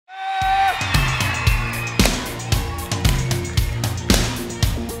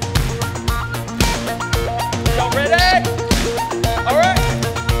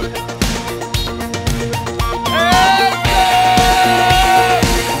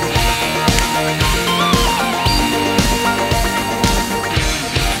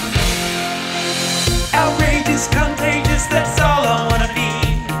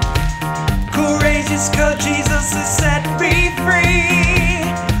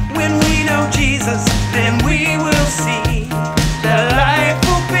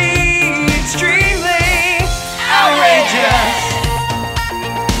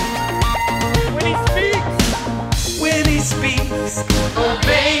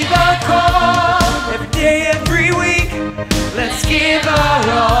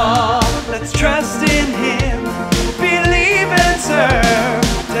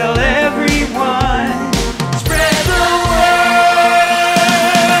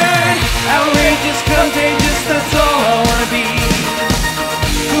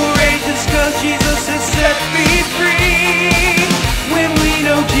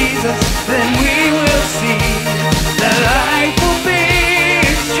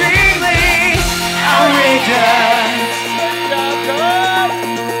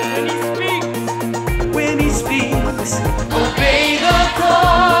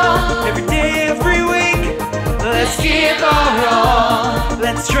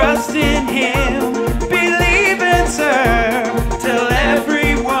trust in Him, believe and serve, tell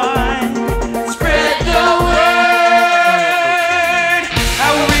everyone, spread the word.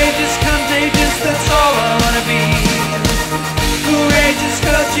 Outrageous, contagious, that's all I wanna be. Courageous,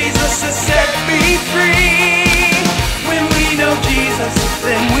 'cause Jesus has set me free. When we know Jesus,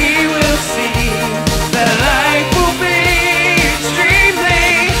 then we will see that life will be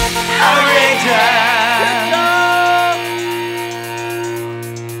extremely outrageous.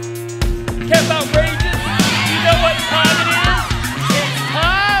 Camp Outrageous, you know what time it is? It's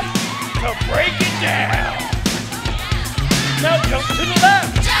time to break it down. Now jump to the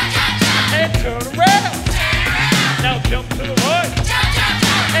left and turn around. Now jump to the right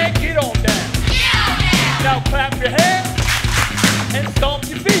and get on down. Now clap your hands and stomp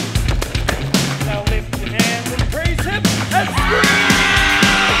your feet. Now lift your hands and praise Him and scream.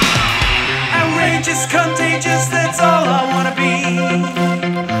 Outrageous, contagious, that's all I wanna be.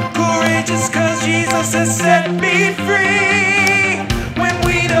 Courageous, 'cause Jesus has set me free. When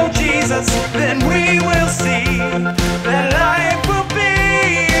we know Jesus, then